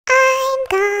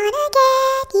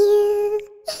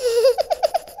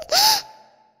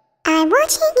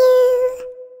watching you.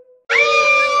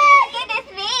 Goodness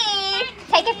me.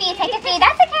 Take a few, take a few.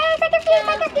 That's okay. Take a few,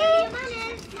 take a few.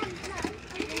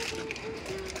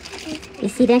 You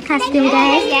see their costume,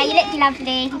 guys? Yeah, you look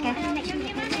lovely. Okay. Thank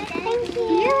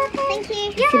you. Thank you.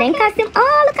 You see their costume?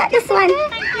 Oh, look at this one.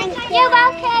 Thank you. You're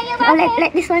welcome. You're welcome. Oh,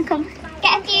 let this one come.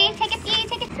 Get a few. Take a few.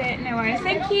 Take a few. No worries.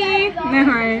 Thank you. No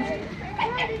worries.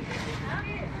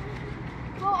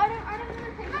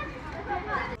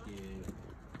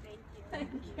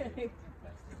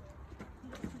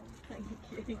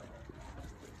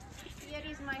 Here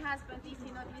is my husband if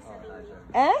you're not listening.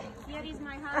 Eh? Here is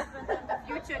my husband in the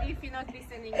future if you're not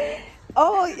listening.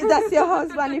 Oh, that's your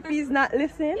husband if he's not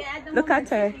listening? Yeah, at the Look at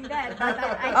her. moment he's there, but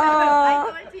I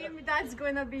told him that's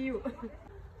gonna be you.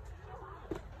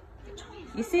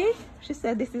 You see? She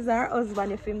said this is her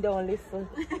husband if him don't listen.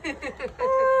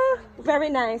 Ah, very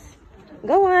nice.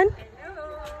 Go on.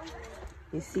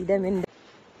 You see them in the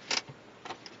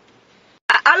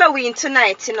Halloween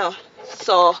tonight, you know.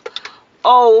 So,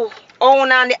 on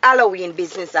the Halloween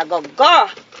business I go.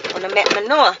 Wanna make me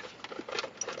know.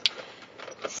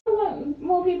 I want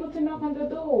more people to knock on the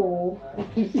door. I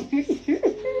can't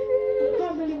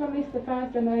believe I missed the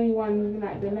first and only one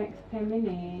like the next 10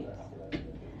 minutes.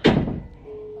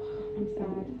 I'm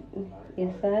sad.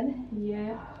 You're sad?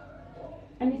 Yeah.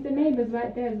 And it's the neighbours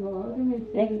right there as well, isn't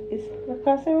it? Like, is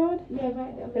across the road? Yeah,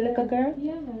 right there. The little girl?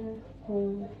 Yeah.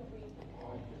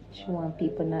 She want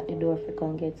people knock the door for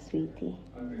come get sweetie.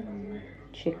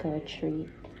 Trick or treat.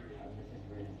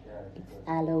 It's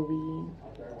Halloween.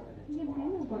 Yeah,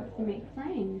 Bella wants to make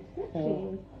friends, doesn't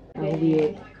So, and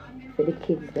weird for the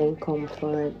kids then come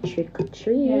for trick or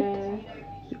treat. Yeah.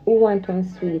 Who want one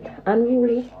sweet?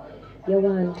 Unruly? You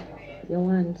want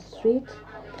sweet?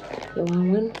 You want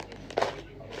one?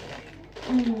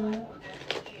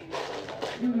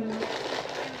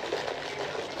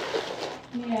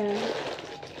 Yeah.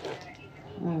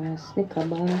 Snicker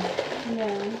bar.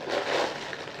 Yeah.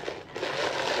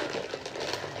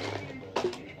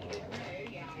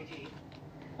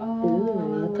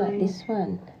 Ooh, look at this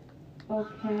one.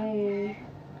 Okay.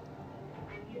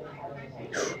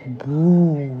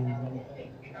 Boom.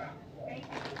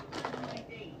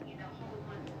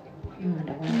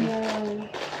 Yeah.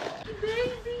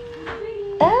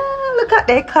 Ah, look at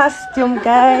their costume,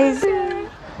 guys.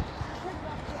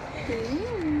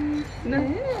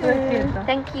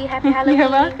 Thank you. Happy Halloween. You're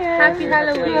welcome. Happy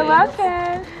Halloween. You're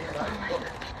welcome.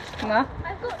 No.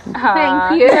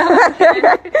 Thank you.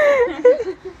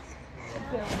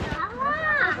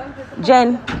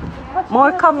 Jen,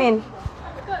 more coming.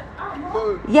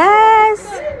 Yes.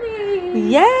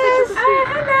 Yes.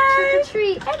 Hello.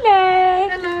 Treat. Hello.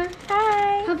 Hello.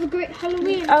 Hi. Have a great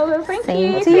Halloween. Oh, well, thank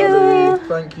Same you. to you.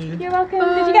 Thank you. You're welcome.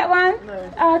 Did you get one?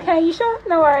 No. Oh, okay, you sure?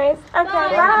 No worries.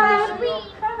 Okay, bye.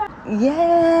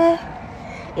 Yeah.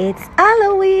 It's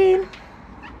Halloween.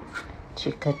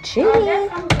 Trick or treat.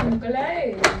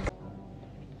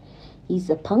 He's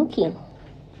a pumpkin.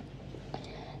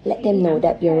 Let them know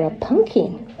that you're a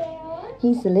pumpkin.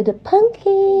 He's a little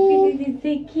pumpkin. This is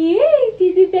so cute.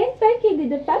 He's the best pumpkin in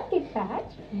the pumpkin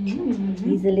patch.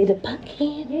 He's a little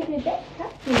pumpkin. You're the best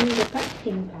pumpkin in the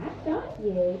pumpkin patch, aren't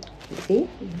you? You see?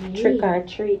 Trick or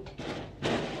treat.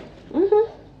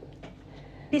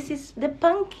 This is the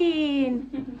pumpkin.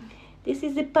 This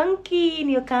is the pumpkin.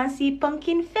 You can't see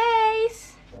pumpkin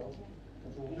face.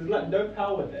 There's like no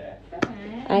power there.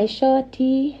 Hi,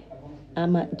 Shorty.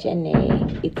 I'm at Jenny.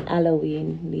 It's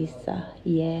Halloween, Lisa.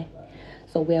 Yeah.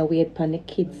 So we're waiting for the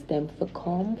kids them for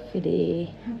come for the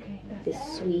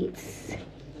sweets.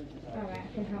 Alright,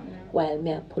 I can help now. While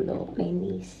me I pull out my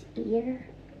niece here.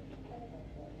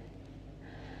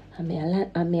 I'm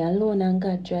alone and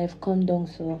God drive come down,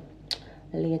 so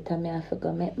later me have to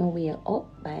go make my way up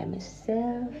by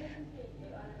myself.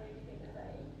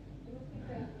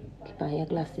 Keep on your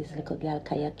glasses, little girl,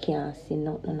 because you can't see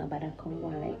nothing. Nobody come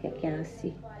on like you can't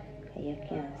see. Because you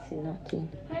can't see nothing.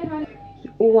 Hey, hon.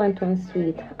 Who want one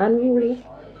sweet? Unruly?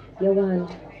 You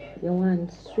want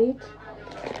sweet?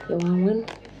 You want one?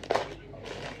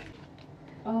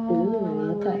 Oh.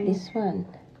 Ooh, look at this one.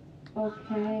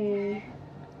 Okay.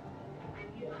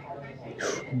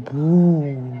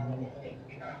 Boom.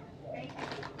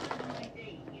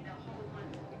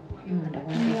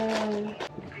 Yeah.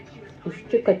 It's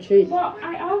trick or treat. Well,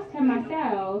 I asked her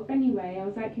myself anyway. I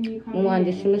was like, can you come in? Want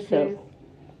this myself?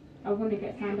 I want to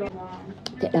get signed off.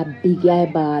 Take that big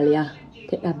eyeball, yeah.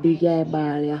 Take that big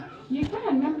eyeball, yeah. You can.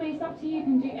 Remember, it's up to you. You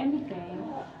can do anything.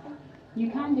 You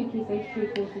can do key stage 3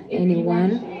 courses. If Anyone?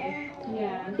 You want to.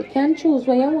 Yeah. You can choose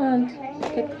what you want.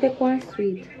 Take one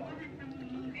sweet.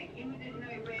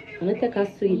 I'm gonna take a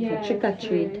sweet for trick or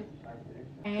treat.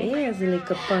 There's a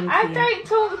little pumpkin. I don't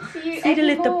talk to you See the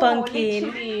little anymore, pumpkin.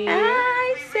 literally.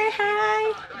 Hi, say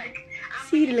hi.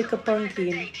 See the little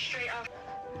pumpkin.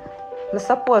 I'm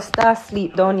supposed to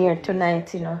sleep down here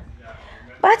tonight, you know.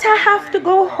 But I have to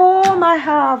go home. I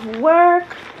have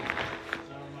work.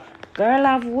 Girl,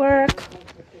 I have work.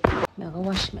 I'm gonna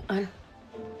wash my hands.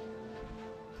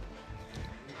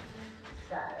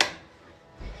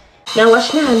 Now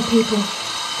wash my hands, people.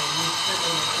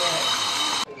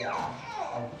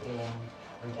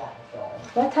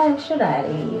 What time should I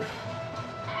leave?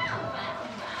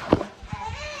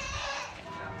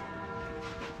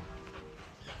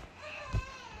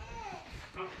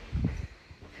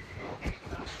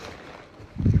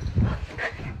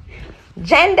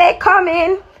 Jen, they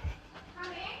coming.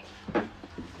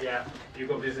 Yeah, you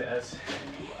got visitors.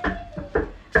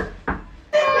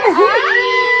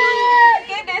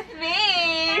 Goodness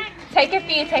me. Take a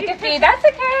few, take a few. That's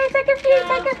okay. Take a few,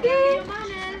 take a few.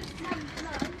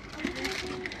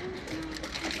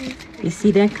 You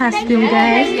see their costume,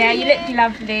 guys? Yeah, you look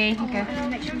lovely. Okay.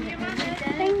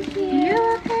 Thank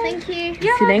you. Thank you.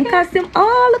 See them costume?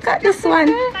 Oh, look at this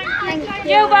one. Thank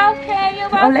you. You're welcome. You're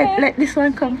Oh, welcome. let this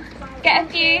one come. Get a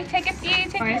few. Take a few.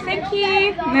 Thank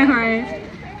you. No worries.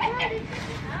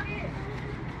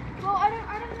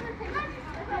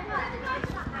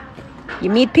 You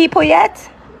meet people yet?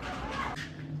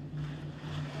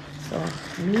 So,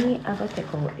 me, I go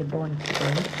take out the bun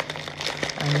today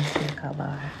and think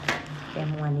about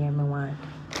them one here me want.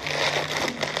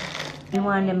 You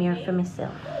want them here for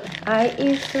myself. Hi,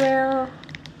 Israel.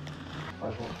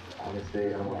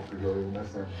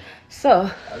 So,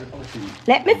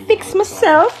 let me fix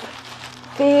myself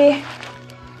the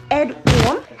head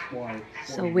home.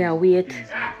 So we are wait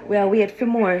for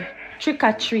more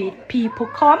trick-or-treat people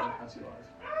come.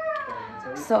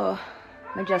 So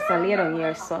I just lay down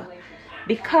here, so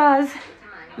because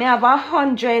me have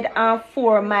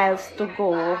 104 miles to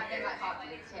go,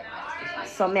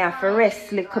 so me have to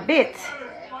rest a little bit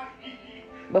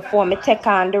before me take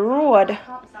on the road.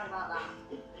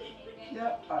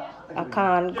 I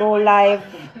can't go live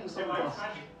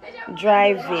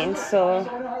driving, so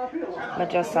I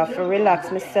just have to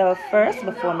relax myself first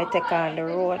before me take on the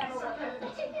road.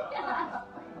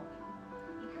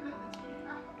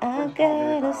 I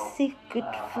got a secret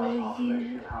for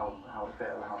you.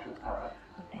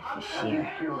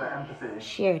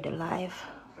 Share the live.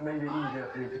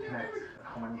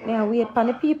 Yeah, wait for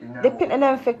the people. The people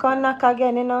them for come knock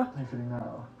again, you know.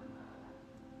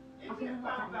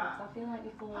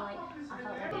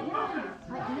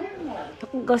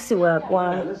 Go see where I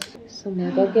want. So me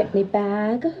go get me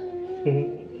bag.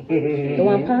 You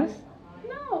want pass?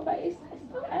 No, but it's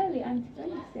still early. I'm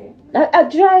still sick. I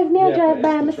drive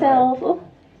by myself.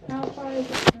 How far is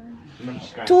it?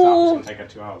 Take her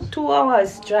 2 hours. 2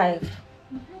 hours drive.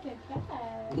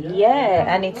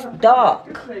 Yeah, and it's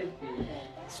dark.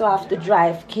 So I have to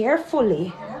drive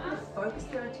carefully.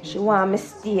 She want me to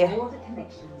stay.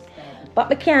 But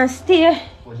we can't stay.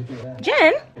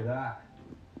 Jen?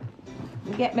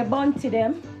 Get me bun to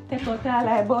them. Take out all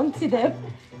I bun to them.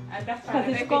 Because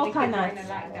it's coconut.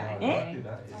 Eh?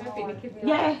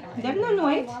 Yeah, them don't know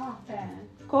it.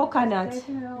 Coconut.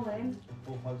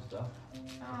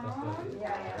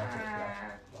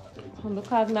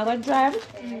 Because I'm not going to drive.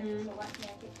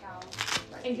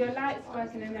 Is your lights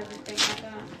working and everything like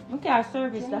that? Okay, our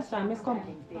service, that's why I'm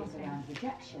coming.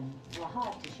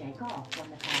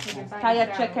 Tire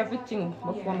check everything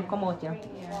before I come out here.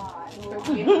 You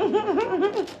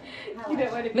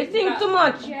don't want to Me think too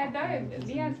much. Yeah, don't.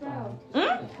 Me as well.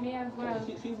 Hmm? Me as well.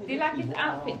 Do you like his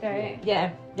outfit though?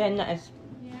 Yeah, they're nice.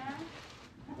 Yeah.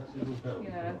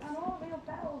 Yeah.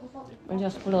 We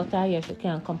just pull out her here, she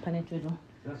can't accompany it with you.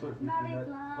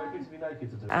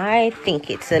 I think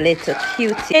it's a little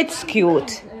cute. It's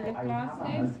cute. The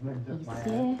glasses?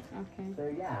 Yeah. Okay.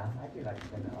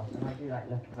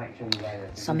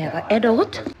 So I'm going to head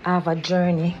out. I have a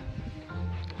journey.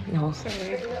 No.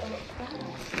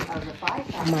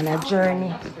 I'm on a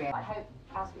journey.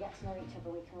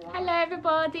 Hello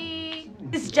everybody.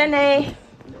 This is Jenny.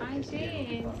 Hi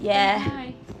Jean. Yeah.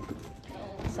 Hi.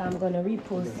 So I'm going to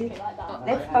repost it.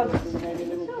 Let's hug.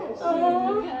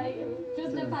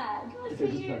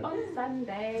 See you on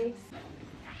Sunday.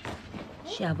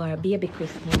 She have our baby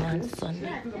christening on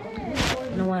Sunday.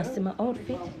 You want to see my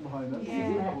outfit?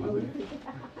 Yeah.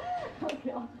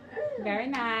 Very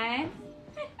nice.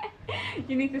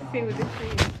 You need to see what this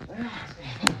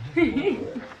is.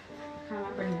 How am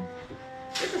I bringing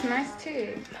this? This is nice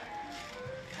too.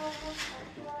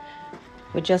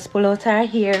 We just pull out our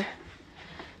hair.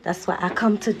 That's what I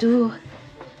come to do.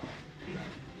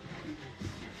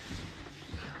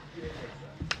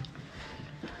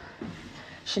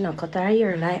 She not cut her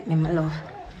hair like me, my love.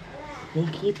 Me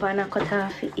keep on a cut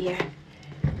off her ear.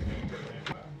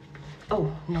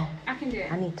 Oh, no. I can do it.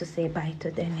 I need to say bye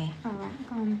to Denny. Alright,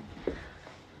 go on.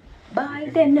 Bye,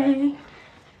 Denny.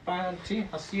 Bye, Auntie.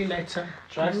 I'll see you later.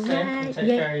 Drive safe Right, and take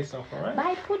yeah. care of yourself, alright?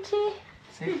 Bye, Poochie.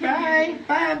 Say bye.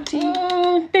 Bye, Auntie.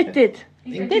 Did it.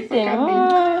 Did it.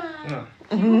 Yeah.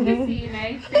 Busy, you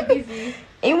know. So busy.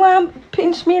 He want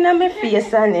pinch me in my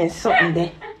face and then something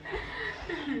there.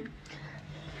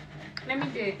 Let me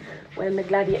do it. Well, I'm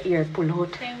glad your ear pull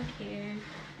out. Thank you.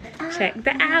 Check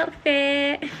the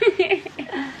outfit.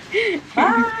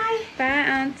 Bye. Bye,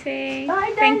 Auntie.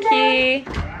 Bye, Thank Dada. you.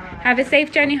 Have a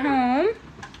safe journey home.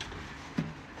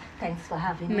 Thanks for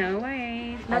having me. No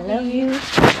worries. I love you.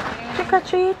 Trick or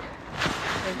treat.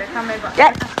 Yeah.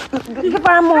 Yeah. Give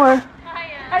her more.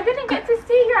 I didn't get to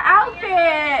see your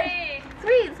outfit.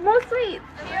 Sweets, more sweets.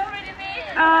 You already made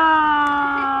it.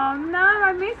 Oh, no,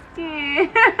 I missed you.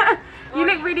 You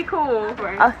look really cool.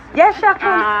 Yeah,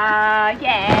 Shaki.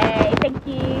 Yay. Thank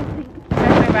you.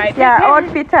 That's all right. Yeah,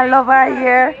 outfit. I love her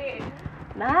here.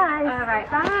 Nice. All right,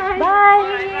 bye.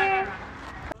 Bye.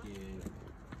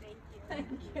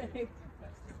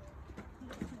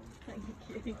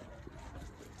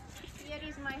 Here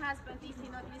is my husband if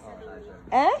you're not listening.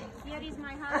 Eh? Here is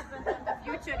my husband in the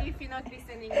future if you're not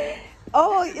listening.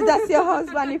 Oh, that's your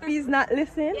husband if he's not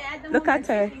listening? Yeah, at the Look at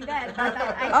her. moment that, but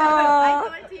I Oh.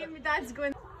 told him that's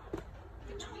good.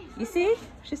 You see?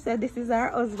 She said this is her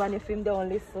husband if him don't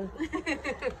listen.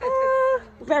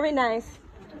 Very nice.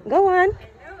 Go on.